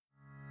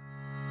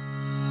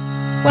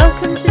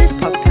Welcome to this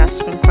podcast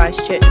from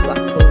Christ Church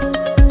Blackpool.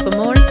 For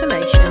more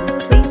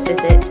information, please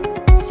visit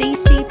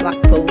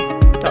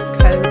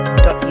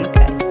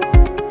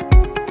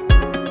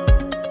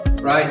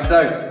ccblackpool.co.uk. Right,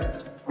 so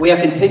we are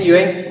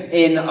continuing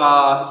in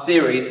our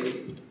series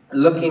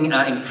looking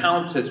at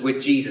encounters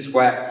with Jesus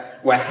where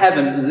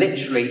heaven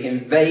literally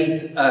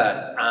invades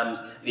earth and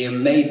the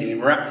amazing, the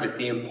miraculous,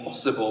 the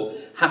impossible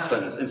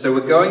happens. And so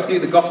we're going through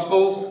the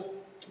Gospels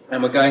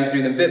and we're going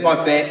through them bit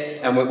by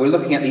bit, and we're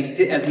looking at these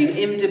as these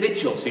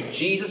individuals who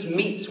Jesus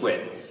meets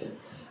with.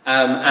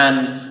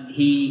 And as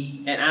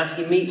he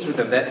meets with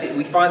them,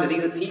 we find that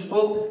these are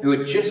people who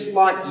are just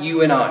like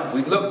you and I.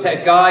 We've looked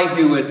at a guy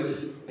who was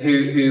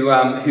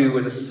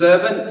a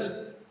servant,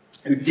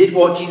 who did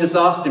what Jesus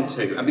asked him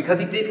to. And because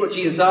he did what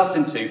Jesus asked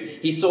him to,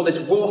 he saw this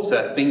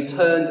water being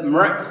turned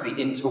miraculously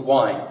into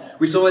wine.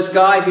 We saw this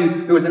guy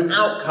who was an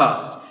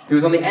outcast, who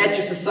was on the edge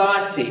of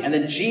society, and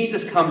then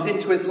Jesus comes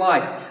into his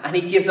life, and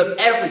he gives up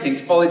everything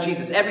to follow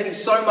Jesus, everything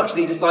so much that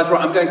he decides,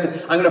 right, I'm going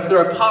to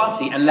throw a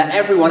party and let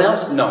everyone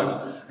else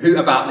know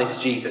about this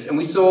Jesus. And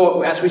we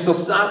saw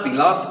sadly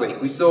last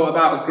week, we saw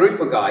about a group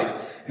of guys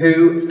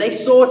who they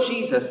saw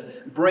Jesus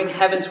bring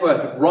heaven to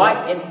earth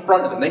right in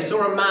front of them. They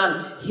saw a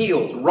man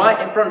healed right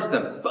in front of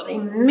them, but they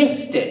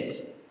missed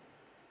it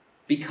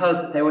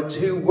because they were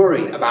too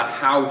worried about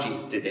how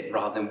Jesus did it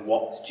rather than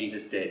what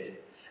Jesus did.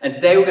 And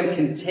today we're going to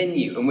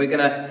continue, and we're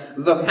going to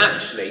look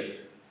actually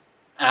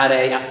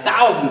at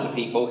thousands of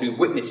people who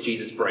witnessed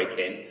Jesus break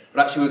in,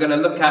 but actually we're going to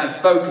look at and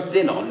focus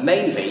in on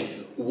mainly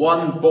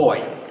one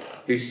boy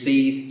who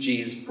sees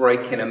Jesus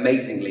break in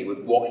amazingly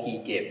with what he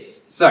gives.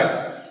 So,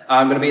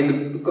 I'm going to be in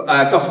the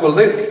Gospel of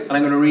Luke, and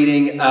I'm going to be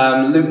reading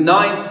Luke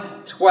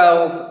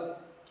 9:12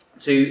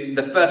 to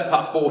the first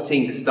part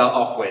 14 to start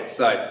off with.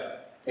 So,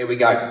 here we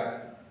go.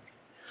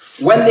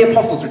 When the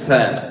apostles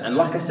returned, and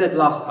like I said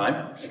last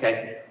time,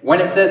 when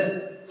it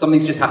says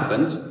something's just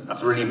happened,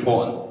 that's really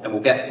important, and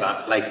we'll get to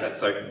that later.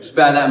 So, just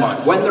bear that in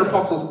mind. When the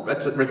apostles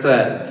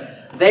returned,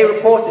 they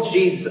reported to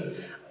Jesus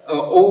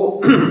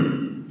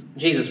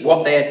Jesus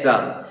what they had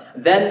done.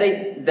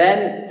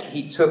 Then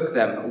he took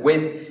them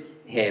with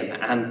him,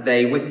 and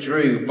they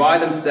withdrew by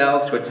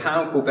themselves to a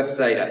town called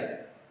Bethsaida.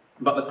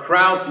 But the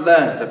crowds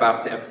learned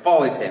about it and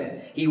followed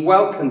him. He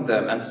welcomed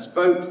them and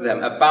spoke to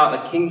them about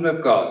the kingdom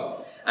of God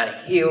and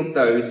healed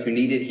those who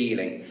needed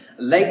healing.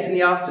 Late in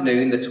the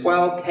afternoon, the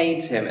 12 came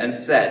to him and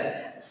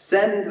said,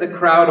 "Send the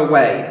crowd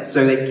away."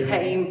 So they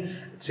came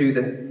so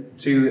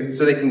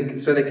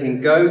they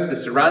can go to the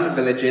surrounding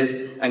villages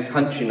and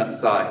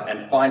countryside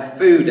and find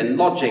food and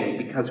lodging,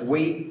 because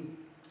we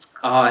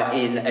are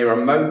in a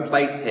remote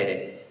place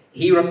here.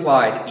 He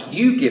replied,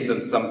 "You give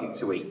them something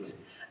to eat."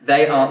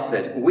 They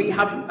answered, "We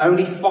have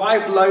only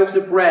 5 loaves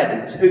of bread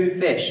and 2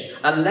 fish,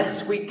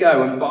 unless we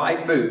go and buy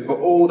food for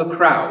all the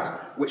crowd,"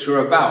 which were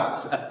about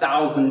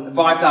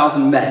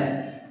 5,000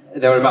 men.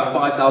 There were about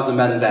 5,000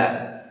 men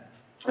there.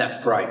 Let's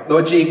pray.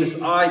 Lord Jesus,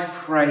 I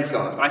pray,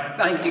 God, I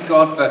thank you,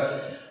 God,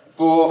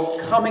 for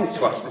coming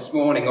to us this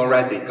morning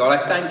already. God, I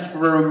thank you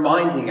for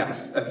reminding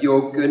us of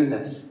your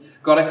goodness.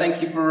 God, I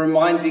thank you for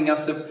reminding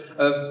us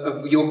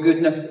of your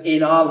goodness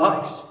in our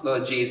lives,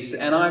 Lord Jesus.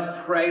 And I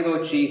pray,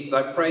 Lord Jesus,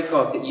 I pray,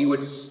 God, that you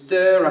would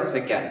stir us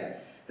again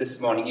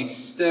this morning. You'd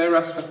stir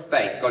us for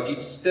faith. God,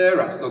 you'd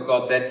stir us, Lord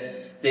God, that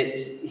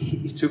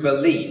to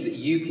believe that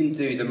you can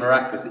do the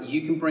miraculous, that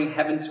you can bring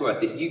heaven to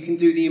earth, that you can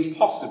do the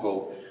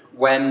impossible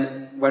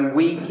when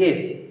we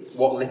give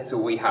what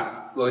little we have.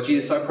 Lord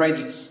Jesus, I pray that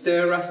you'd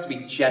stir us to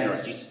be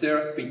generous. You'd stir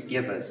us to be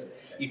givers.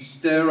 You'd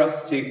stir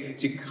us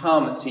to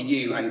come to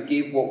you and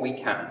give what we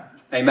can.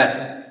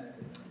 Amen.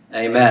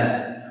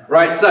 Amen.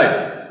 Right, so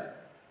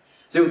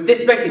this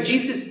is basically,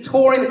 Jesus is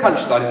touring the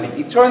countryside, isn't he?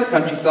 He's touring the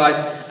countryside,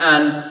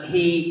 and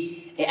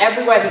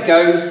everywhere he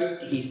goes,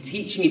 he's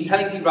teaching, he's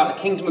telling people about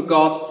the kingdom of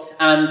God,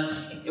 and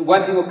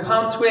when people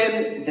come to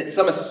him, that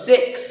some are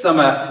sick, some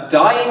are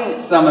dying,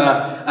 some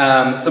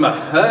are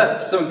hurt,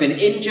 some have been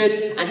injured,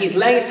 and he's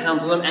laying his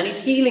hands on them and he's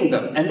healing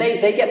them, and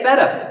they get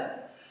better.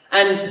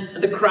 And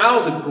the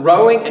crowds are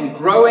growing and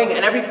growing,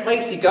 and every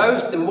place he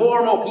goes, the more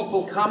and more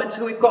people come,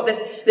 until we've got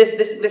this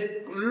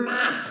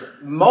mass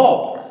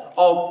mob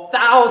of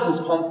thousands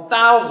upon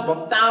thousands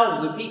upon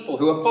thousands of people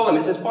who are following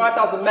him. It says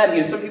 5,000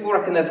 men. Some people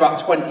reckon there's about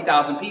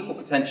 20,000 people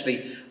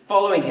potentially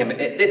following him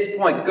at this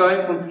point,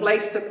 going from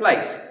place to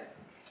place.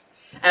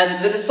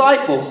 And the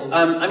disciples,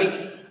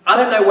 I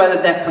don't know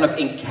whether they're kind of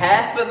in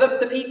care for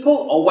the people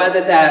or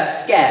whether they're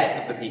scared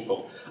of the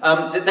people.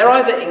 They're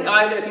either in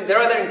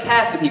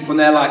care for the people, and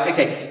they're like,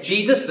 okay,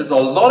 Jesus, there's a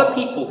lot of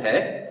people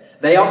here.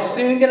 They are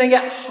soon going to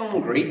get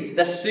hungry.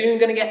 They're soon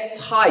going to get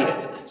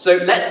tired. So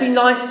let's be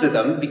nice to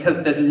them,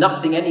 because there's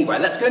nothing anywhere.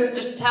 Let's go and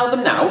just tell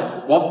them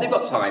now, whilst they've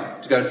got time,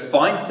 to go and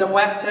find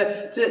somewhere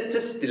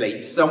to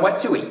sleep, somewhere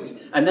to eat,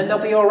 and then they'll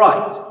be all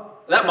right.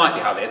 That might be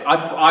how it is.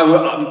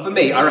 For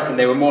me, I reckon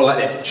they were more like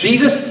this.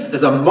 Jesus,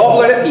 there's a mob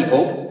load of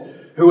people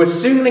who are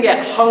soon going to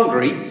get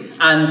hungry,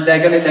 and they're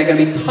going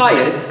to be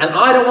tired, and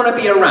I don't want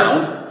to be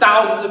around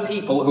thousands of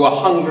people who are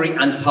hungry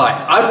and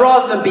tired. I'd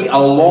rather them be a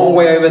long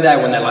way over there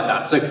when they're like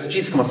that. So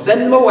Jesus, come on,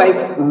 send them away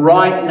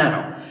right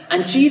now.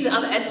 And Jesus,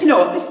 and you know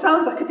what, this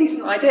sounds like a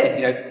decent idea.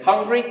 You know,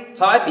 hungry,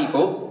 tired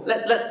people,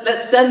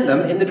 let's send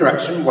them in the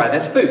direction where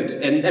there's food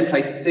and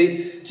places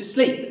to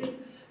sleep.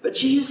 But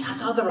Jesus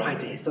has other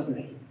ideas, doesn't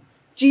he?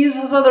 Jesus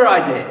has other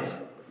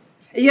ideas.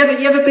 You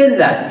ever been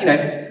there? You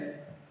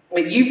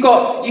know,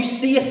 you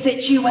see a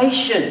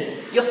situation,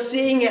 you're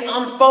seeing it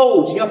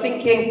unfold, and you're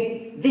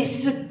thinking, this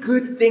is a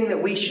good thing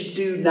that we should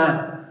do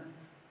now.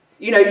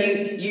 You know,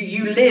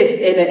 you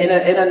live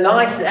in a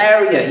nice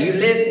area.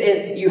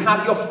 You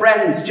have your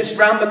friends just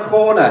round the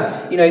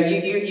corner. You know,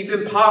 you've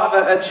been part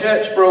of a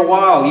church for a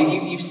while.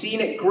 You've seen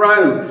it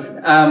grow.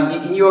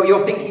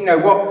 You're thinking, you know,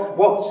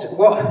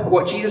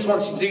 what Jesus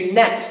wants you to do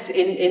next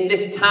in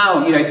this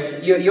town. You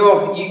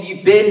know,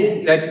 you've been,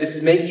 you know, this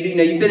is me. You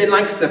know, you've been in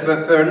Lancaster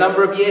for a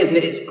number of years, and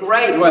it's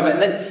great, and whatever.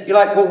 And then you're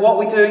like, well, what are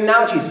we doing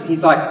now, Jesus?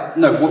 He's like,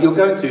 no, what you're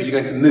going to is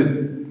you're going to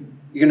move.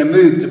 You're going to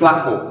move to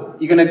Blackpool.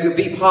 You're going to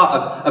be part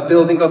of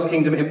building God's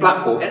kingdom in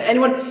Blackpool. And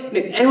anyone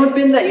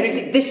been there? You know, you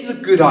think, this is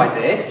a good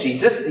idea,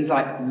 Jesus? And he's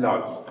like,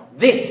 no,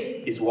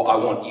 this is what I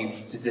want you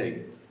to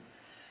do.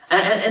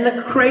 And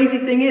the crazy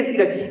thing is, you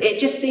know, it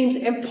just seems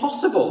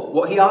impossible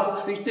what he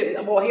asks you to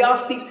do, what he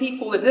asks these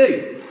people to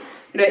do.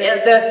 You know,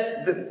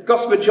 the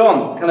Gospel of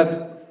John kind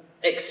of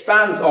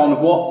expands on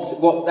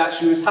what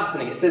actually was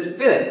happening. It says,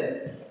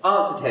 Philip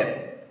answered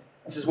him.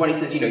 This is when he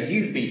says, you know,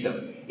 you feed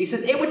them. He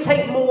says, it would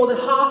take more than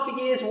half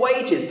a year's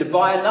wages to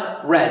buy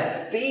enough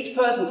bread for each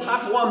person to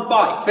have one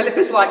bite. Philip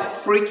is like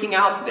freaking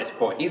out at this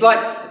point. He's like,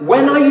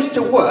 when I used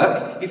to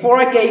work, before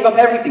I gave up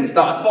everything and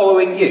started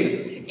following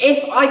you,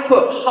 if I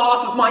put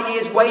half of my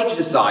year's wages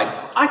aside,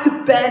 I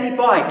could barely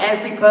buy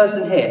every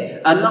person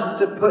here enough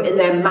to put in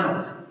their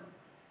mouth.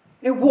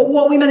 You know,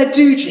 what are we meant to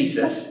do,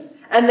 Jesus?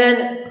 And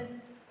then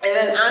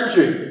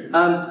Andrew,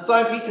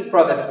 Simon Peter's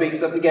brother,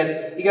 speaks up. He goes,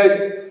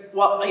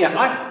 well, you know,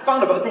 I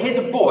found out, here's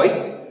a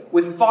boy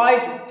with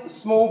 5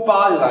 small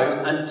barley loaves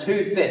and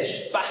 2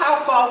 fish. But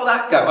how far will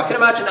that go? I can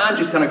imagine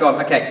Andrew's kind of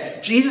gone, okay,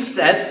 Jesus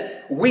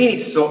says, we need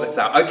to sort this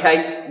out,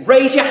 okay?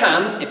 Raise your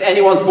hands if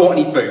anyone's bought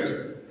any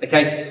food,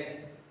 okay?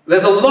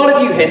 There's a lot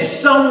of you here.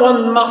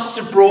 Someone must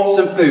have brought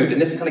some food.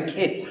 And this kind of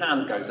kid's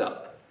hand goes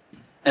up.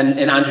 And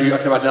Andrew, I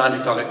can imagine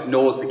Andrew kind of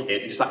ignores the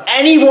kid. He's just like,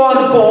 anyone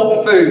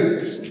bought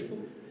food?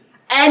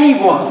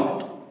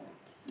 Anyone?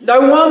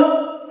 No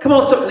one? Come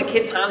on, something. The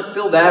kid's hand's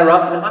still there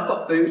up. No, I've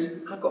got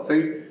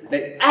food. No,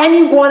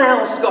 anyone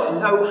else got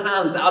no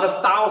hands out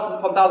of thousands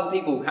upon thousands of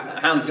people?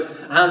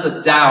 Hands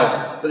are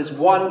down. But this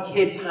one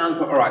kid's hands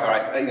go, all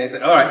right. You know,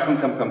 so, all right,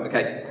 come.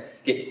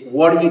 Okay,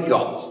 what have you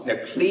got? Now,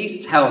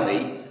 please tell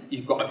me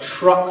you've got a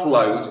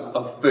truckload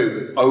of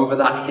food over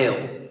that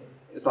hill.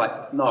 It's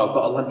like, no, I've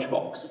got a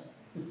lunchbox.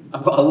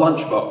 I've got a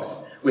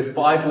lunchbox with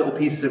 5 little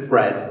pieces of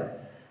bread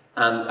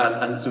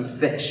and some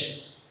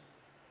fish.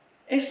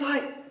 It's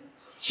like,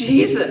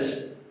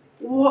 Jesus,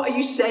 what are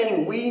you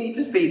saying? We need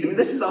to feed them.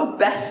 This is our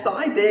best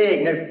idea.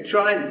 You know,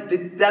 try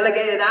and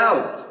delegate it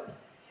out.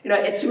 You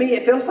know, to me,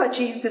 it feels like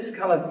Jesus is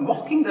kind of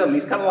mocking them.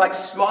 He's kind of like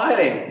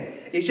smiling.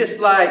 He's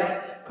just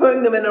like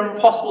putting them in an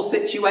impossible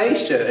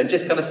situation and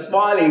just kind of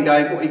smiling and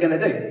going, what are you going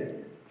to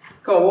do?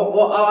 Come on,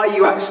 what are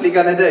you actually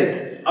going to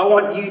do? I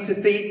want you to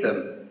feed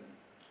them.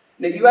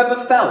 Now, have you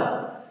ever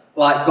felt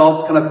like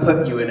God's kind of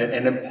put you in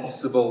an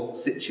impossible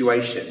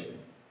situation?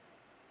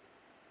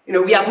 You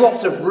know, we have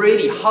lots of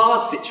really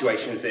hard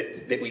situations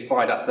that we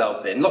find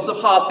ourselves in. Lots of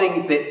hard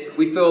things that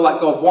we feel like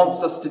God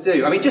wants us to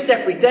do. I mean, just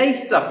everyday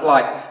stuff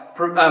like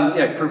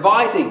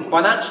providing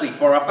financially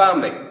for our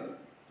family.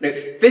 You know,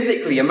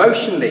 physically,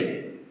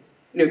 emotionally.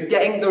 You know,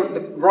 getting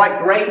the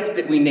right grades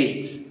that we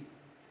need.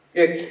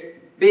 You know,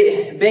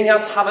 being able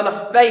to have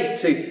enough faith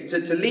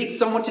to lead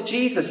someone to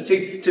Jesus,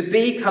 to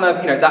be kind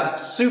of, you know, that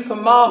super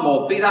mom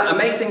or be that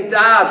amazing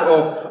dad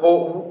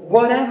or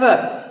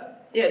whatever.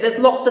 You know, there's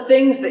lots of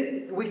things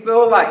that we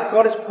feel like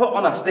God has put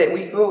on us that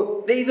we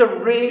feel these are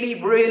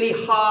really, really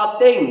hard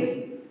things.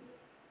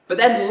 But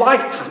then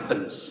life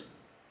happens.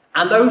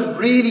 And those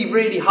really,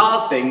 really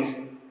hard things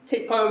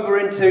tip over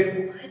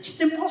into, it's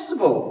just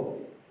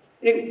impossible.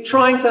 You know,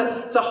 trying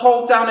to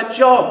hold down a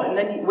job and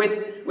then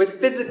with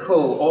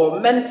physical or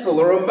mental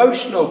or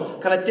emotional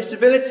kind of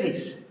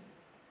disabilities.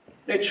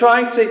 You know,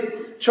 trying to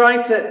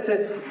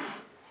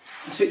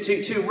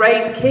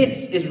raise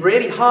kids is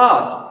really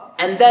hard.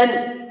 And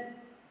then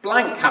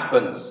blank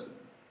happens,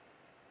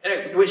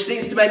 which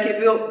seems to make it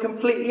feel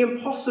completely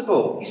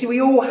impossible. You see,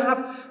 we all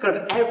have kind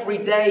of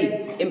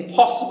everyday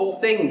impossible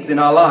things in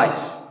our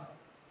lives.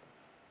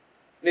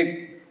 You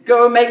know,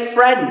 go and make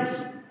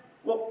friends.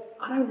 Well,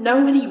 I don't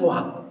know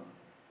anyone.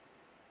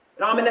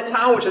 You know, I'm in a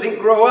town which I didn't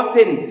grow up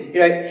in, you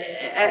know,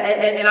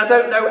 and I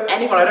don't know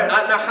anyone. I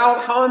don't know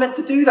how I'm meant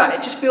to do that.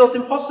 It just feels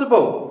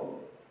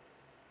impossible.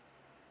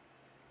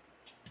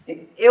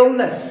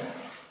 Illness.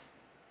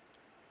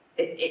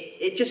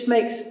 It just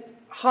makes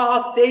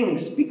hard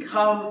things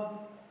become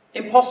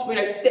impossible.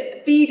 You know,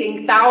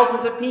 feeding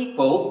thousands of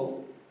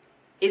people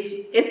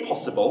is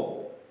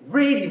possible.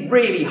 Really,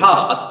 really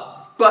hard.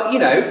 But, you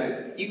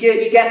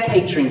get a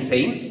catering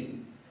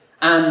team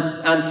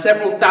and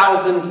several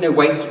thousand,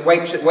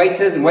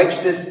 waiters and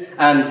waitresses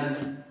and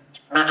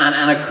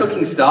a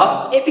cooking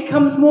staff. It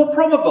becomes more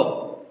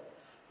probable.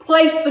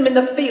 Place them in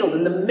the field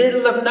in the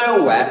middle of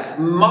nowhere,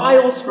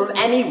 miles from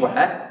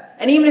anywhere.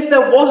 And even if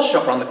there was a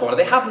shop around the corner,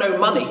 they have no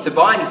money to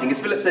buy anything. As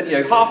Philip said,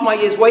 half my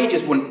year's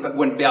wages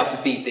wouldn't be able to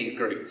feed these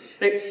groups.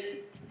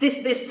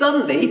 This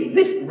suddenly,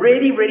 this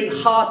really, really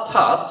hard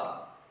task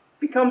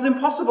becomes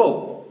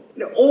impossible.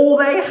 All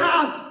they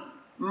have,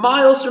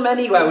 miles from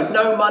anywhere with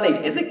no money,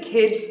 is a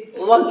kid's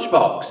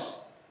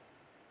lunchbox.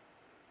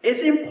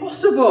 It's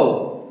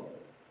impossible.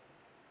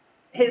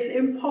 It's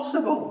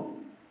impossible.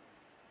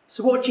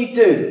 So what do you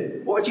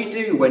do? What do you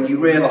do when you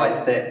realise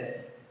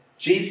that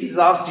Jesus has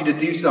asked you to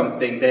do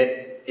something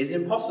that is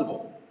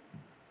impossible?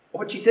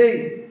 What do you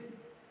do?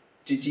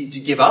 Do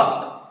you give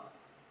up?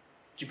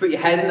 Do you put your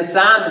head in the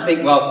sand and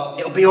think, well,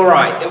 it'll be all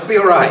right, it'll be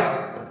all right?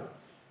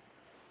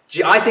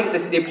 I think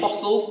the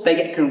apostles, they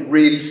get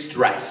really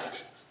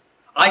stressed.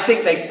 I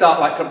think they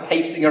start kind of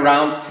pacing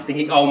around,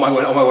 thinking, oh my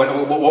word, what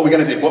are we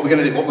going to do? What are we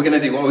going to do? What are we going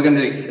to do? What are we going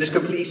to do? They're just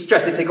completely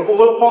stressed. They take it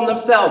all upon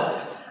themselves.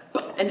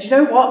 And you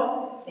know what?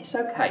 It's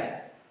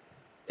okay.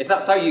 If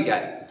that's how you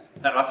get,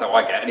 that's how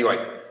I get anyway.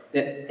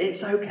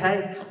 It's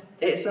okay.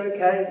 It's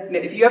okay.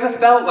 If you ever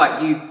felt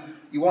like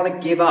you want to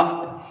give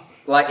up,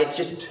 like it's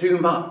just too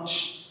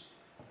much,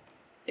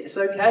 it's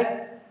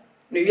okay.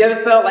 If you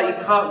ever felt like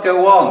you can't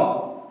go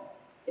on,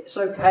 it's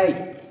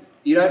okay.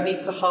 You don't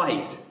need to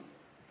hide.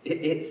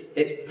 It's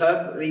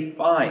perfectly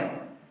fine.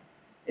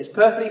 It's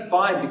perfectly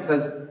fine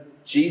because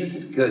Jesus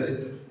is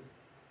good.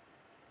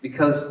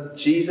 Because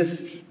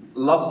Jesus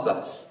loves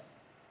us.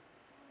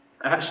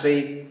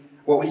 Actually,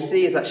 what we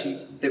see is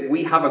that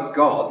we have a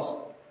God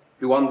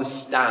who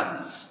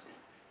understands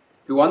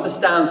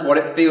what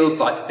it feels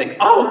like to think,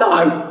 oh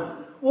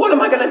no, what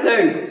am I going to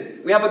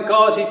do? We have a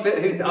God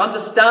who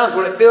understands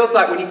what it feels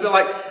like when you feel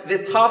like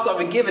this task that I've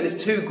been given is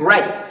too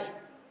great.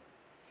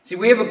 See,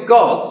 we have a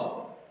God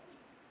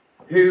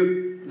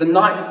who, the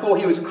night before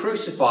he was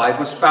crucified,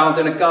 was found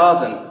in a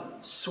garden,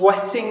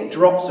 sweating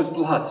drops of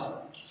blood.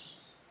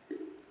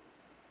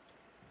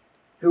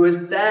 Who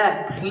was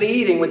there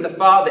pleading with the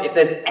Father, if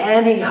there's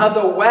any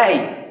other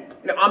way.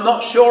 I'm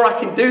not sure I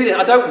can do this.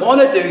 I don't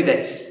want to do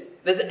this.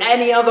 If there's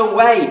any other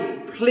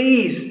way,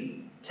 please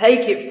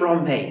take it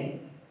from me.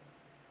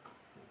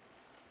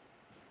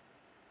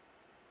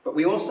 But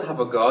we also have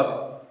a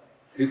God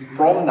who,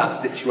 from that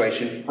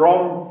situation,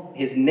 from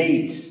his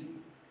knees,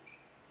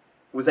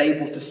 was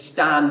able to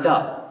stand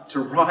up, to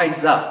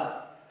rise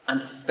up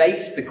and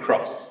face the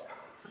cross,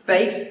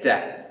 face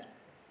death,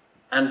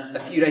 and a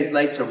few days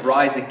later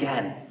rise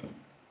again.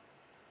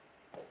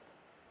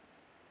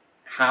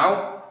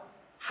 How?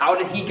 How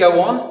did he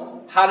go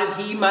on? How did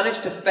he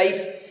manage to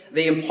face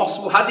the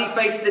impossible? How did he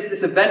face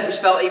this event which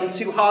felt even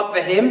too hard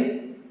for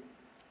him?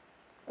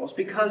 Well, it's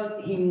because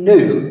he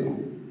knew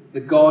the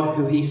God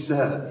who he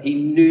served. He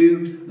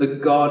knew the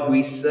God who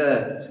he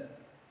served.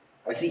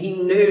 I see,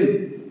 he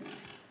knew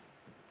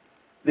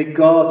that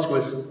God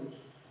was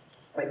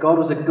a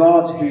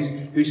God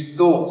whose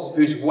thoughts,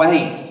 whose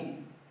ways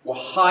were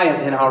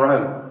higher than our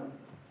own.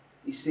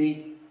 You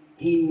see,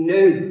 he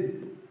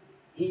knew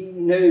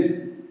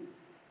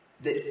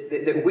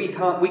that we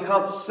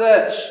can't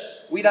search,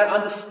 we don't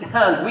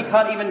understand, we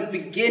can't even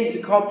begin to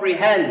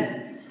comprehend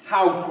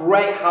how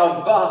great,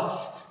 how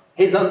vast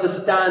his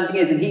understanding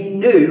is. And he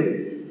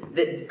knew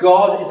that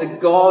God is a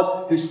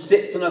God who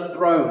sits on a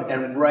throne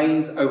and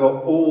reigns over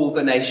all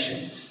the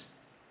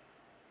nations.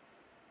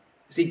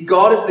 See,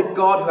 God is the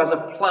God who has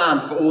a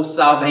plan for all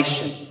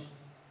salvation.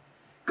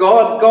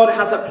 God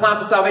has a plan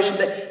for salvation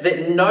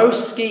that no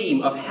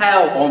scheme of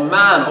hell or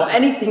man or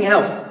anything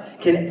else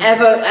can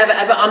ever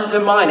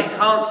undermine. It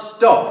can't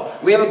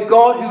stop. We have a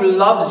God who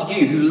loves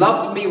you, who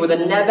loves me with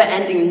a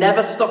never-ending,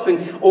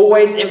 never-stopping,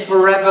 always and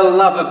forever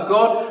love. A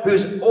God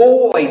who's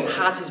always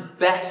has his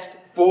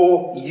best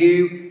for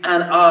you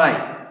and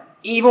I,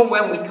 even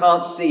when we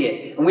can't see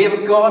it. And we have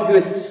a God who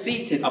is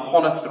seated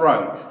upon a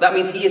throne. That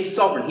means he is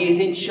sovereign, he is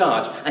in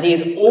charge, and he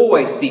is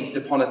always seated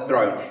upon a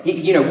throne.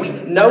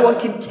 No one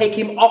can take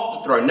him off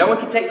the throne. No one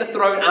can take the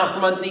throne out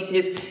from underneath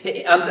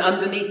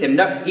him.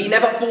 No, he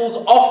never falls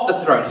off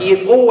the throne. He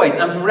is always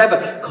and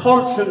forever,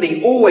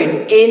 constantly, always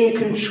in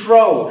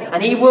control.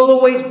 And he will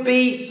always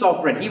be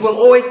sovereign. He will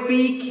always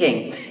be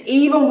king.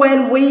 Even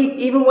when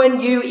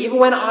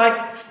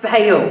I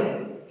fail,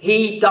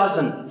 he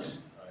doesn't.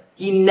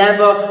 He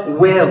never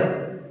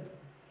will.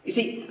 You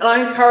see, and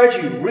I encourage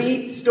you,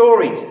 read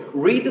stories.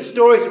 Read the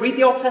stories. Read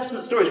the Old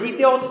Testament stories. Read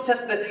the Old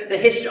Testament, the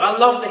history. I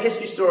love the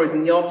history stories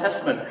in the Old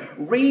Testament.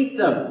 Read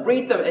them.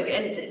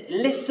 And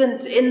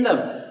listen in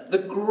them. The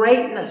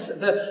greatness,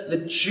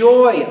 the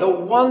joy, the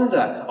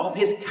wonder of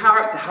his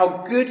character,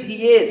 how good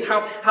he is,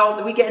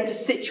 how we get into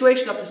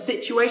situation after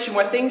situation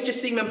where things just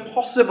seem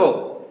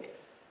impossible.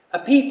 A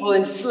people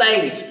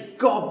enslaved,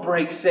 God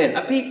breaks in.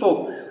 A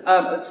people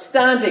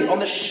standing on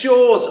the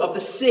shores of the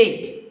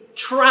sea,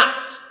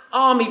 trapped,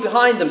 army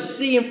behind them,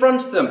 sea in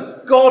front of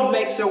them. God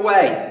makes a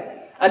way.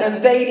 An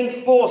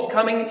invading force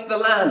coming into the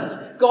land.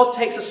 God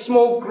takes a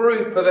small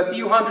group of a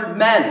few hundred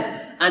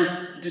men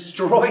and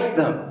destroys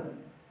them.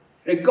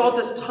 God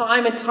does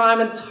time and time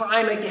and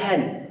time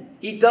again.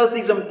 He does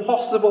these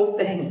impossible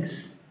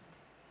things.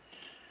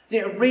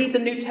 Read the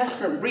New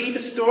Testament. Read the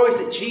stories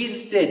that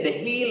Jesus did, the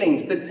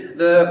healings,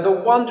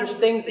 the wondrous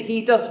things that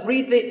he does.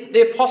 Read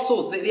the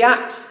apostles, the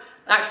Acts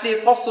of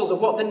the Apostles, of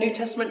what the New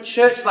Testament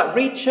church is like.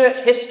 Read church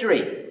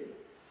history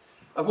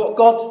of what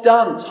God's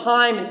done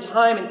time and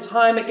time and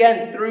time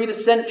again through the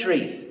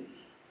centuries.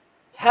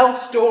 Tell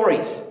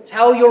stories.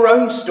 Tell your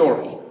own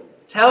story.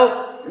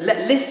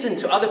 Listen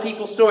to other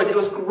people's stories. It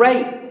was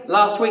great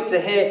last week to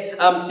hear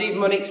Steve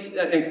Monique's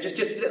just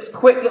this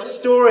quick little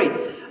story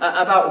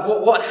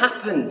about what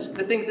happened,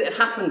 the things that had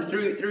happened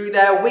through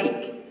their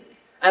week.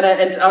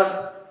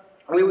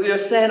 We were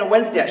saying on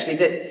Wednesday actually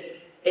that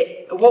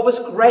what was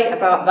great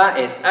about that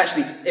is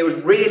actually it was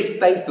really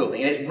faith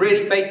building, and it's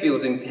really faith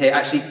building to hear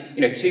actually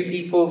two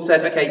people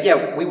said, okay,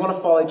 yeah, we want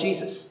to follow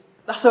Jesus.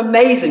 That's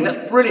amazing.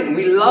 That's brilliant. And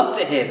we love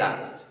to hear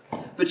that.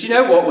 But you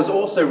know what was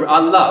also I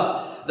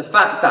loved the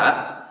fact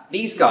that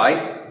these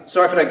guys,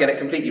 sorry if I don't get it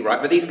completely right,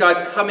 but these guys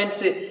come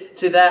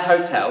into their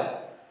hotel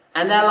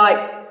and they're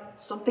like,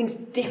 something's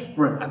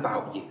different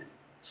about you.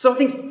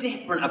 Something's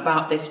different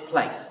about this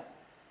place.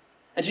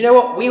 And do you know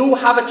what? We all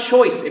have a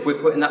choice if we're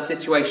put in that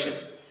situation.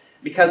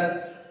 Because,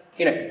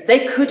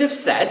 they could have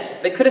said,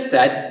 there's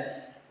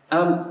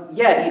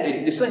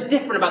something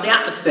different about the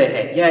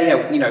atmosphere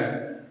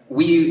here.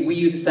 We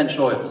use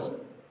essential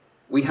oils.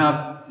 We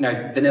have,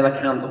 vanilla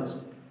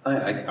candles.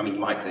 I mean, you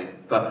might do,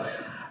 but,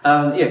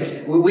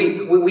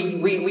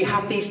 we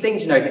have these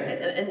things,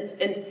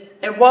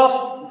 and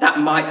whilst that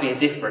might be a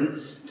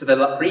difference to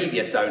the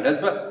previous owners,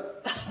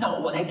 but that's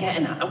not what they're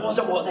getting at. It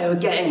wasn't what they were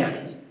getting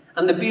at.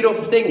 And the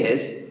beautiful thing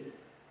is,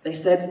 they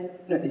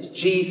said, no, it's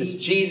Jesus.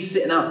 Jesus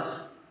in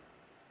us.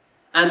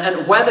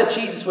 And whether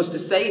Jesus was to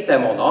save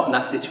them or not in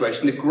that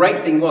situation, the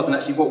great thing was, and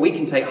actually what we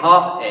can take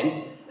heart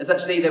in, is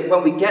actually that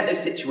when we get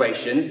those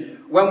situations,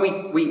 when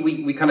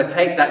we kind of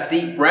take that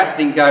deep breath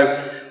and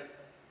go,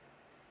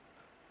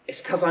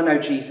 it's because I know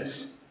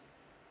Jesus.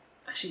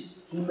 Actually,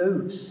 he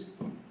moves.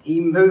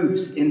 He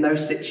moves in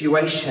those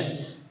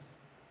situations.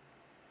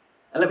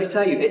 And let me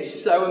tell you,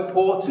 it's so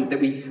important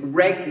that we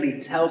regularly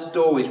tell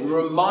stories, we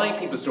remind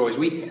people stories,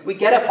 we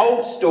get up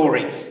old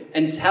stories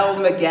and tell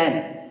them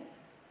again.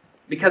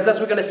 Because as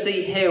we're going to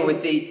see here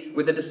with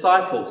the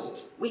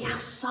disciples, we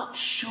have such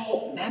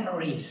short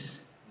memories.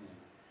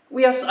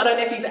 I don't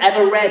know if you've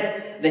ever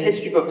read the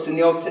history books in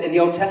the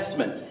Old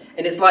Testament,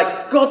 and it's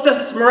like, God does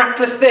this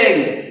miraculous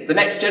thing, the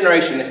next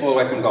generation they fall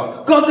away from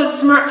God. God does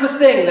this miraculous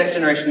thing, the next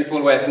generation they fall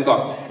away from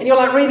God. And you're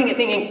like reading it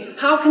thinking,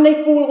 how can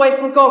they fall away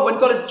from God when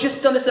God has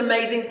just done this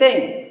amazing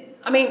thing?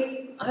 I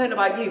mean, I don't know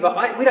about you,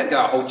 but we don't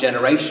go a whole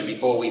generation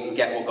before we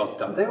forget what God's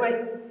done, do we?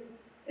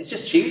 It's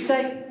just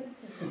Tuesday.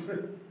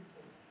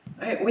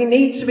 We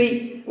need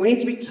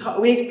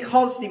to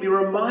constantly be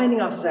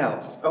reminding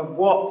ourselves of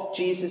what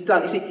Jesus has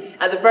done. You see,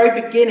 at the very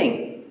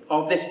beginning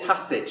of this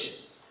passage,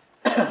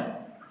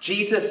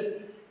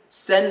 Jesus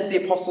sends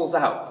the apostles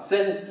out,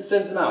 sends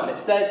them out. And it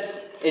says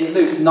in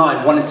Luke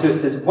 9, 1 and 2, it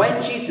says,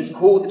 when Jesus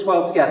called the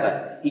 12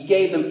 together, he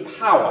gave them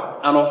power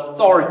and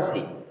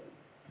authority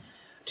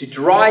to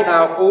drive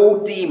out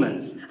all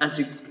demons and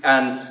to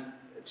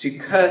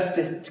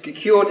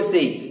cure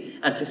disease.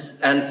 And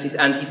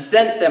he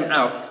sent them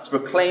out to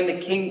proclaim the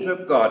kingdom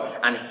of God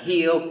and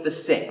heal the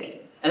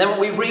sick. And then what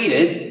we read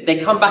is, they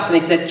come back and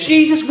they said,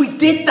 Jesus, we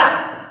did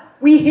that.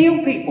 We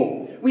healed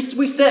people. We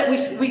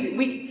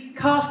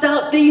cast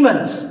out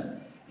demons.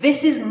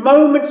 This is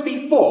moments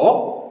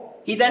before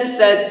he then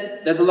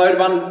says, there's a load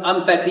of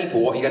unfed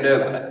people. What are you going to do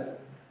about it?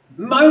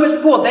 Moments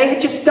before, they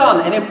had just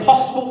done an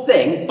impossible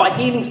thing by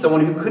healing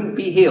someone who couldn't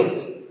be healed.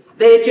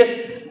 They had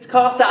just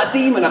cast out a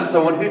demon at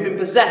someone who'd been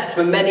possessed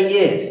for many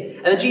years.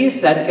 And then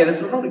Jesus said, okay, there's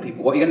some hungry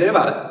people. What are you going to do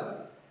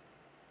about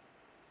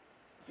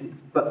it?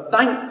 But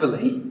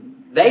thankfully,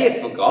 they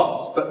had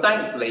forgot, but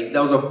thankfully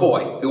there was a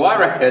boy who I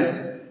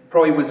reckon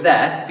probably was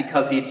there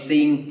because he had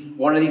seen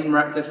one of these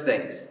miraculous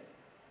things.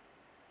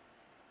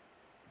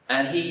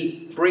 And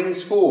he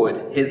brings forward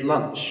his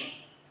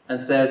lunch and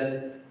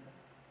says,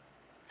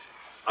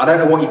 I don't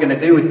know what you're going to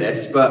do with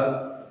this,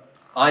 but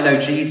I know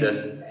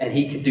Jesus and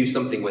he could do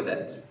something with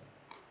it.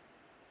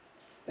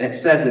 And it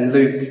says in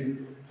Luke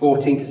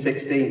 14 to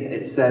 16,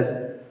 it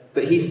says,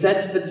 but he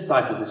said to the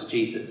disciples, as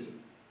Jesus,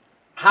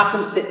 have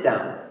them sit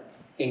down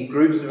in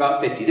groups of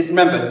about 50. Just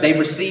remember, they've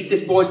received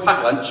this boy's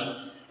packed lunch,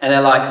 and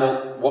they're like,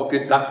 well, what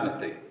good's that going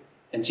to do?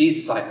 And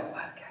Jesus is like,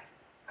 okay,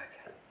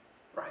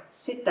 right,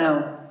 sit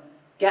down,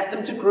 get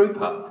them to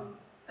group up,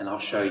 and I'll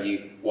show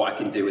you what I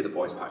can do with the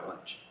boy's packed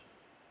lunch.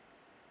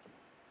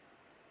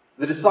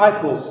 The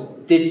disciples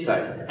did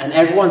so, and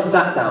everyone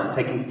sat down,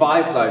 taking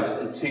 5 loaves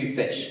and 2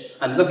 fish,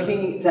 and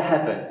looking to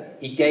heaven,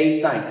 he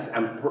gave thanks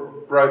and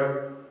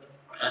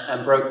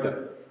broke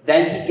them.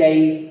 Then he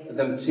gave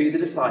them to the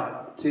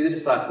disciples, to the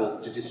disciples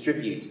to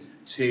distribute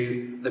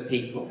to the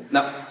people.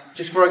 Now,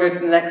 just before I go to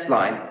the next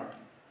line,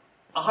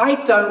 I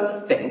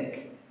don't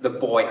think the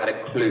boy had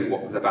a clue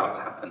what was about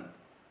to happen.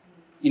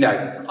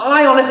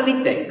 I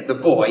honestly think the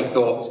boy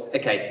thought,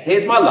 okay,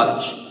 here's my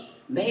lunch.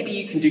 Maybe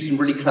you can do some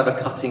really clever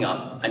cutting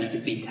up and you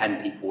can feed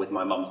 10 people with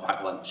my mum's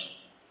packed lunch.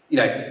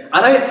 I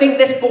don't think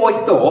this boy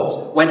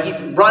thought when he's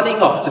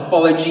running off to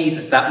follow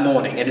Jesus that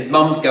morning and his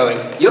mum's going,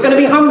 you're going to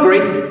be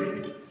hungry.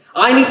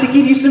 I need to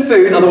give you some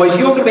food, otherwise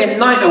you're going to be a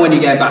nightmare when you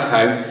get back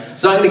home.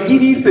 So I'm going to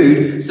give you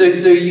food,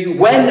 so you,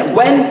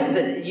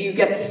 when you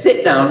get to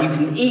sit down, you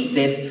can eat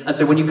this, and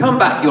so when you come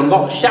back, you're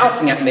not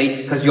shouting at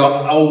me because you're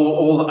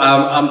all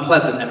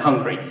unpleasant and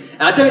hungry.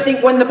 And I don't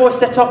think when the boy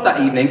set off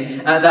that evening,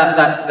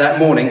 that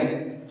morning,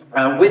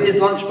 with his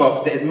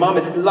lunchbox that his mum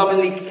had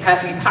lovingly,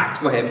 carefully packed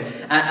for him,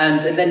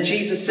 and then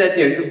Jesus said,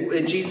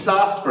 Jesus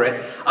asked for it.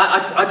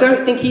 I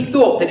don't think he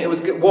thought that it was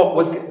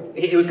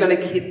going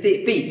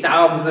to feed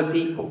thousands of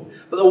people.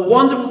 But the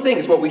wonderful thing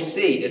is what we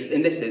see is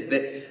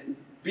that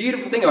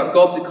beautiful thing about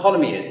God's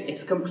economy is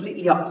it's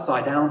completely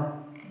upside down.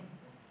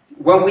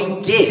 When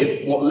we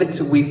give what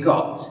little we've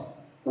got,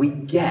 we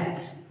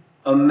get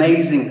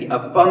amazingly,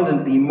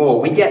 abundantly more.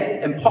 We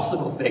get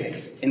impossible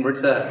things in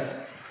return.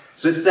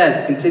 So it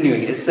says,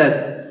 continuing, it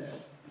says,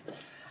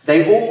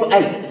 they all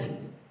ate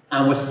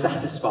and were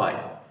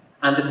satisfied.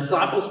 And the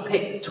disciples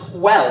picked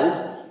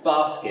 12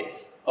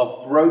 baskets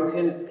of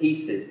broken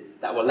pieces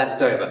that were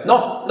left over.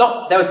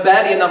 Not there was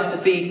barely enough to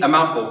feed a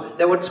mouthful.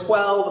 There were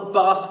 12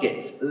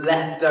 baskets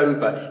left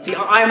over. See,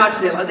 I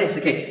imagine it like this.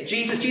 Okay,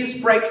 Jesus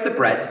breaks the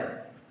bread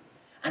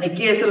and he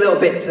gives a little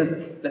bit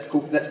to, let's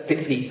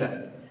pick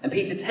Peter. And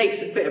Peter takes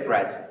this bit of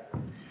bread.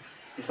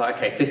 It's like,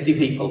 okay, 50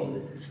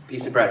 people.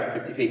 Piece of bread,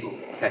 50 people.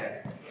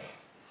 Okay.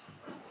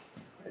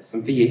 There's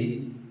some for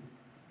you.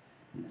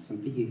 And there's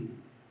some for you.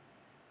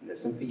 And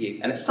there's some for you.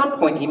 And at some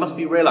point, he must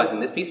be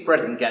realizing this piece of bread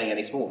isn't getting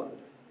any smaller.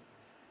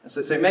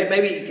 So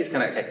maybe it gets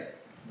kind of, okay,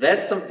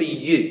 there's some for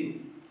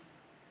you.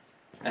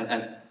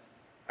 And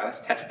let's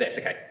test this,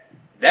 okay.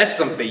 There's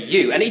some for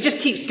you. And he just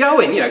keeps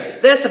going,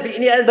 there's some for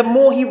you. And the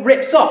more he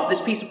rips off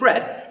this piece of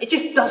bread, it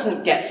just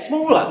doesn't get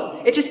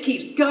smaller. It just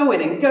keeps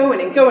going and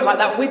going and going, like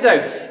that widow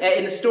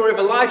in the story of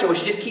Elijah, where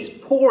she just keeps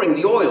pouring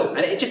the oil, and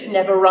it just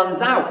never runs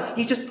out.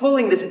 He's just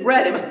pulling this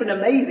bread. It must have been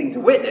amazing to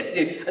witness,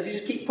 as he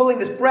just keeps pulling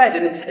this bread,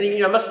 and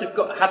he must have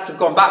had to have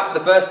gone back to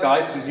the first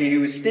guys who he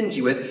was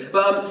stingy with.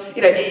 But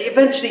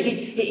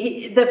eventually,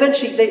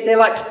 they're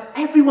like,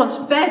 everyone's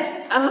fed,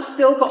 and I've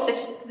still got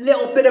this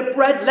little bit of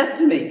bread left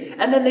to me.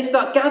 And then they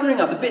start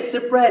gathering up the bits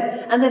of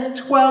bread, and there's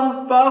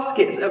 12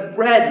 baskets of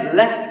bread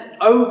left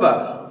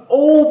over,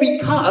 all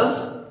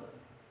because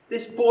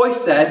this boy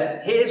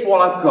said, here's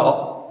what I've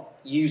got,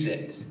 use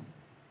it.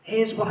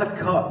 Here's what I've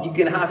got, you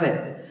can have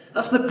it.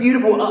 That's the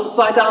beautiful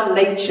upside down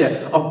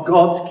nature of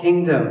God's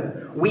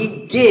kingdom.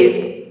 We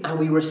give and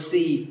we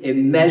receive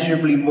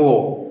immeasurably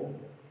more.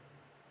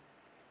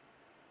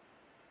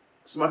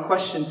 So my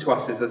question to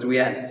us is, as we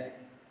end,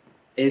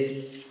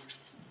 is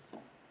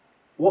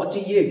what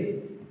do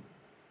you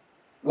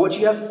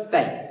have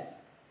faith?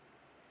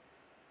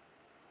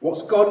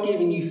 What's God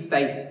giving you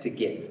faith to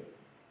give?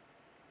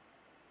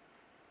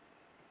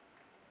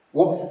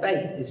 What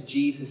faith has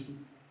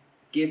Jesus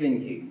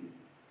given you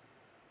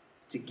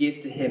to give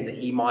to him that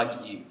he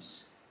might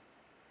use?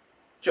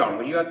 John,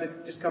 would you like to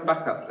just come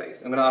back up,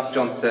 please? I'm going to ask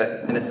John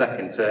in a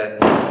second to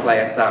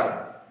play us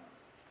out.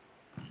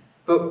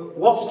 But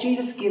what's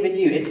Jesus given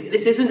you?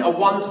 This isn't a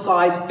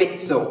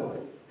one-size-fits-all.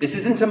 This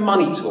isn't a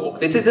money talk.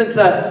 This isn't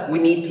a we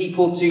need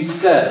people to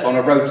serve on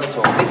a road to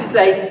talk. This is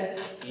a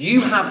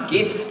you have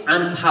gifts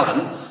and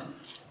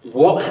talents.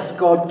 What has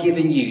God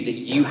given you that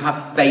you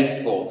have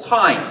faith for?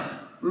 Time,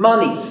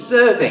 money,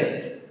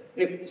 serving.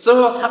 Some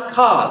of us have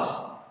cars.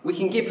 We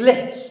can give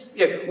lifts.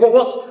 We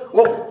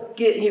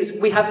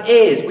have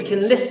ears. We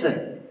can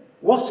listen.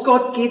 What's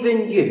God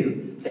given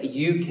you that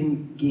you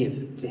can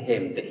give to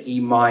him that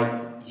he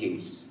might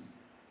use?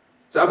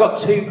 So I've got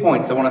 2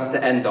 points I want us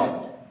to end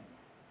on.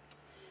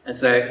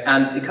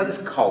 And because it's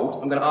cold,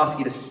 I'm going to ask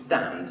you to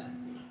stand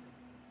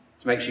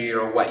to make sure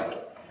you're awake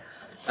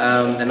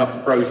and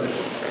not frozen.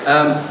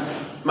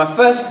 My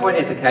first point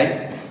is,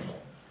 okay,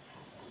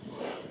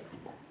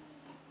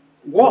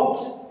 what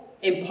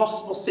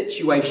impossible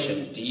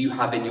situation do you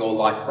have in your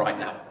life right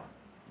now?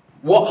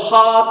 What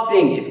hard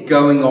thing is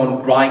going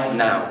on right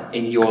now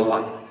in your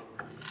life?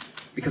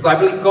 Because I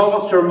believe God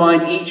wants to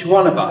remind each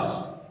one of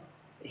us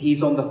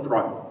he's on the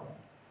throne.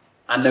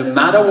 And no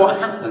matter what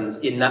happens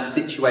in that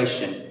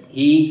situation,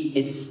 he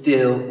is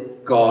still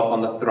God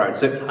on the throne.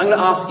 So I'm going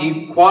to ask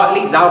you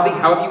quietly, loudly,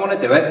 however you want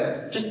to do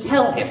it, just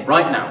tell him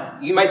right now.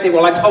 You may say,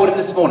 well, I told him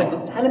this morning.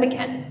 But tell him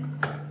again.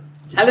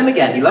 Tell him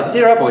again. He loves to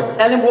hear our voice.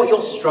 Tell him what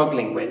you're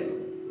struggling with.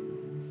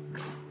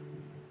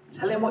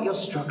 Tell him what you're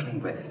struggling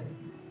with.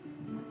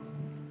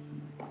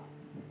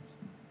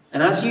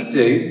 And as you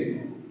do,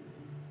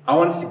 I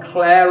want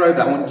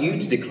you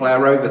to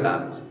declare over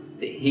that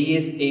he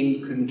is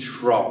in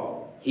control.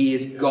 He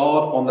is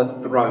God on the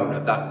throne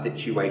of that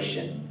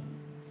situation.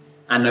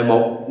 And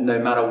no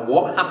matter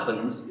what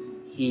happens,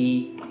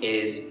 He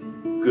is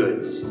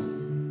good.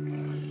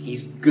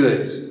 He's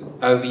good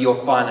over your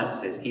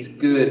finances. He's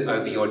good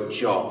over your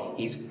job.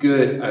 He's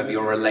good over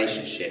your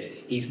relationships.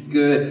 He's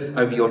good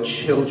over your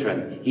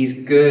children. He's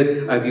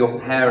good over your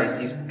parents.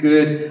 He's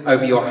good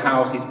over your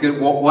house. He's good,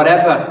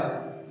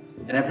 whatever.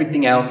 And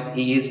everything else,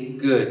 he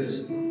is good.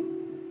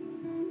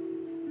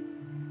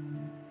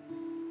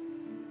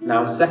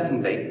 Now,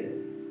 secondly,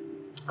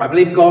 I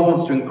believe God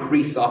wants to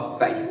increase our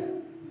faith.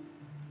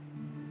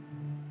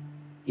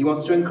 He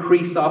wants to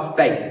increase our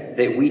faith,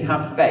 that we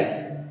have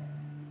faith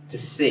to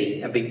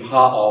see and be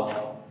part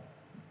of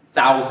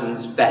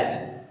thousands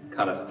fed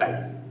kind of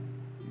faith.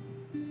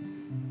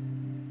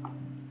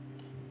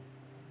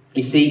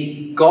 You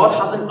see, God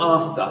hasn't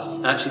asked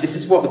us, actually this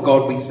is what the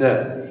God we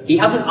serve, he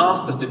hasn't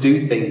asked us to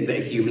do things that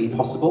are humanly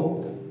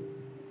possible.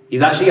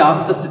 He's actually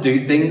asked us to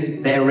do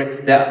things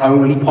that are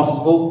only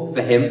possible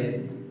for him.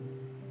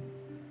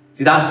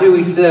 See, that's who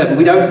we serve. And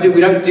we don't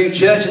do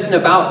church isn't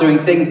about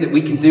doing things that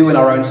we can do in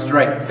our own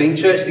strength. Being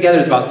church together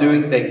is about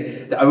doing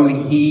things that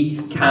only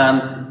he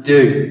can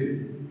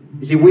do.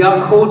 You see, we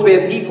are called to be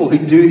a people who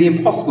do the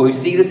impossible, who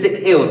see the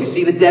sick healed, who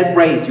see the dead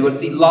raised, who want to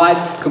see lives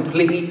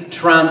completely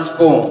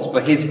transformed for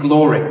his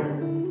glory.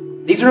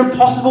 These are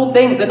impossible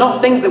things. They're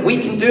not things that we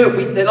can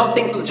do. They're not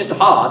things that are just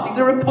hard. These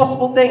are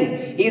impossible things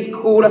he has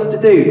called us to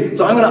do.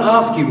 So I'm going to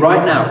ask you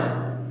right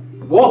now,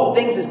 what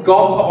things has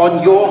God put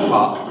on your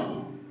heart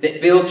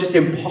that feels just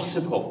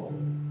impossible?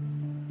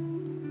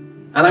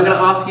 And I'm going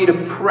to ask you to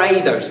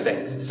pray those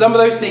things. Some of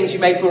those things you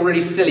may feel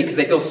really silly because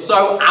they feel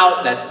so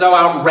out there, so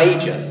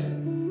outrageous.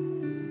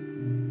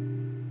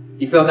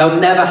 You feel they'll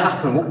never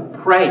happen. Well,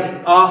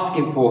 pray. Ask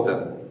him for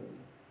them.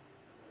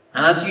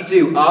 And as you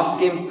do, ask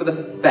him for the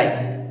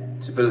faith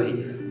to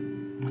believe.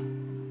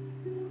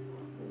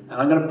 And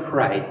I'm going to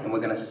pray and we're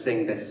going to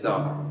sing this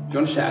song. Do you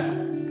want to share?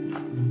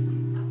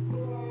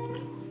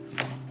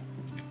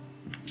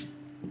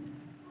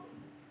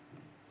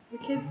 The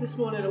kids this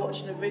morning are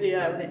watching a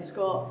video and it's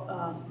got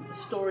a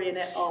story in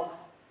it of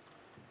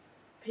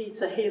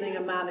Peter healing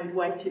a man who'd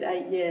waited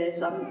 8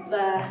 years, and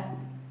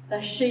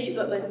their sheet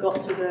that they've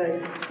got to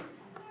do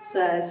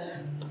says,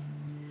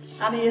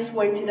 Aeneas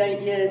waited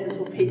 8 years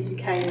until Peter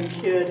came and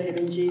cured him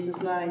in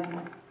Jesus' name.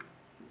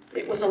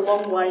 It was a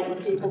long wait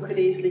and people could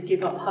easily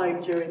give up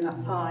hope during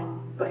that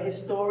time, but his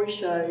story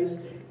shows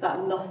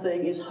that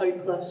nothing is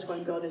hopeless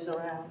when God is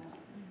around.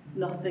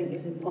 Nothing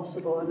is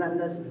impossible. And then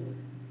there's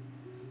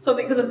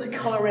something for them to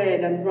colour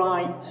in and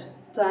write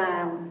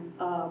down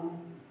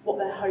what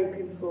they're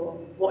hoping for,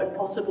 what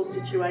impossible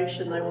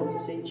situation they want to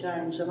see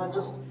changed. And I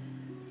just,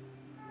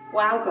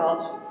 wow,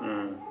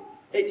 God,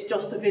 it's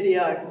just a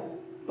video,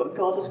 but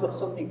God has got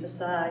something to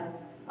say.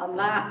 And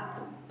that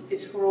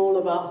is for all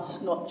of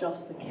us, not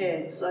just the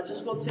kids. So I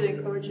just wanted to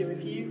encourage you,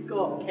 if you've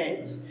got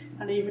kids,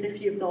 and even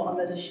if you've not, and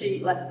there's a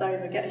sheet left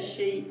over, get a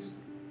sheet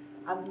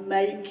and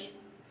make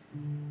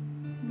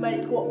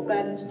what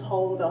Ben's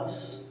told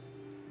us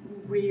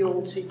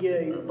real to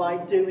you by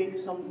doing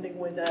something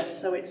with it.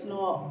 So it's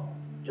not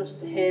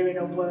just hearing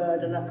a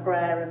word and a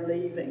prayer and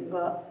leaving,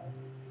 but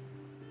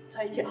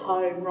take it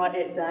home, write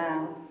it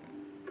down,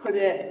 put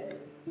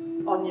it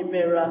on your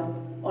mirror,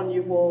 on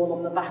your wall,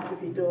 on the back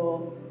of your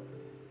door,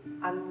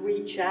 and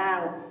reach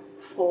out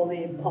for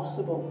the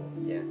impossible.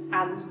 Yeah.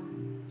 And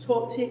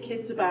talk to your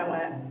kids about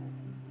it.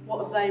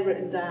 What have they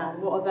written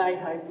down? What are they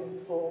hoping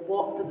for?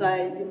 What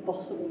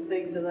impossible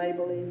thing do they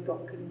believe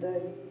God can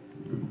do?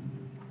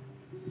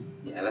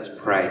 Yeah, let's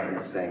pray and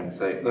sing.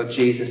 So, Lord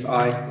Jesus,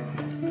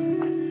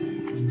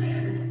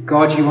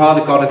 God, you are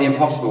the God of the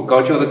impossible.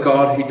 God, you're the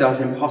God who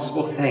does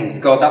impossible things.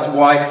 God, that's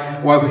why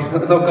we,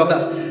 Lord God,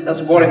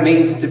 that's what it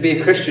means to be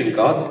a Christian,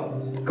 God.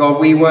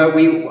 God,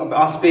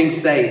 us being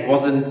saved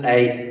wasn't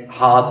a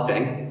hard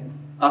thing.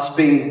 Us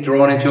being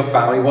drawn into your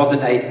family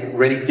wasn't a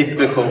really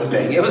difficult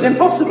thing. It was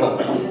impossible.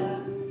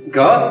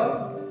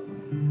 God,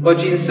 Lord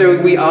Jesus, so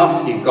we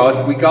ask you,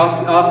 God, we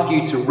ask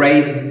you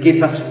to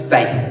give us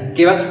faith.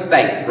 Give us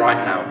faith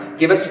right now.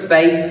 Give us faith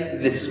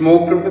that this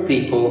small group of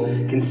people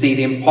can see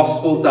the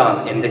impossible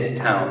done in this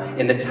town,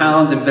 in the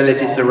towns and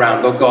villages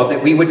around, Lord God,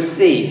 that we would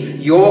see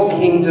your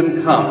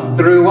kingdom come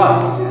through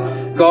us.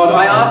 God,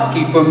 I ask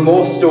you for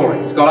more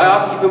stories. God, I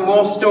ask you for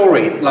more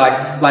stories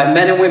like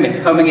men and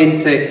women coming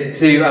into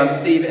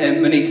Steve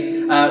and Monique's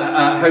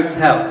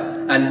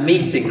hotel and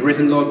meeting the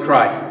risen Lord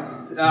Christ.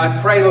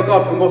 I pray, Lord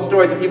God, for more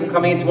stories of people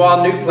coming into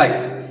our new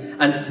place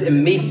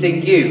and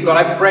meeting you. God,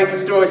 I pray for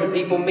stories of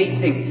people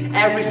meeting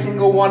every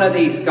single one of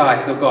these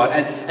guys, Lord God,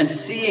 and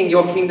seeing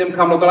your kingdom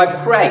come. Lord God,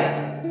 I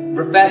pray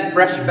for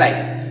fresh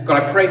faith.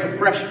 God, I pray for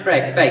fresh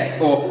faith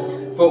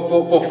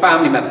for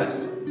family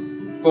members,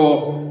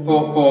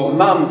 for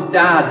mums,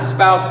 dads,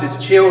 spouses,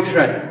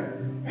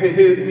 children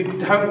who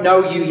don't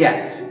know you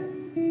yet.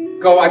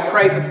 God, I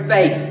pray for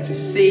faith to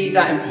see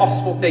that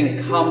impossible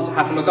thing come to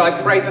happen. Lord God,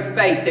 I pray for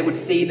faith that would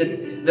see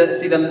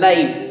the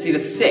lame, see the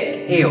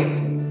sick healed.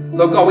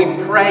 Lord God, we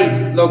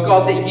pray, Lord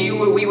God, that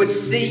we would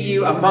see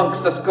you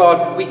amongst us,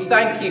 God. We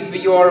thank you for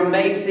your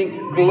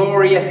amazing,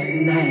 glorious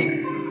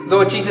name.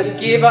 Lord Jesus,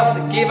 give us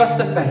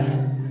the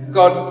faith.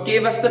 God,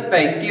 give us the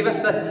faith, give us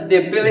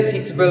the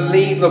ability to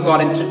believe, Lord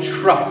God, and to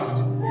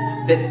trust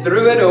that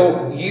through it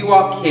all, you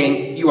are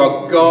King, you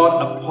are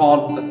God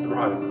upon the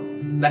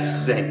throne. Let's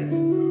sing.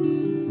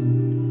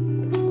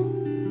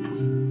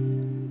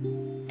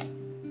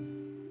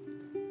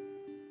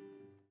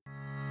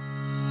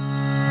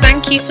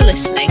 Thank you for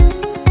listening.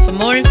 For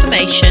more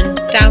information,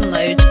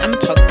 downloads and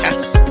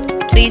podcasts,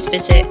 please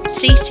visit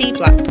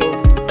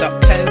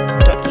ccblackpool.co.uk.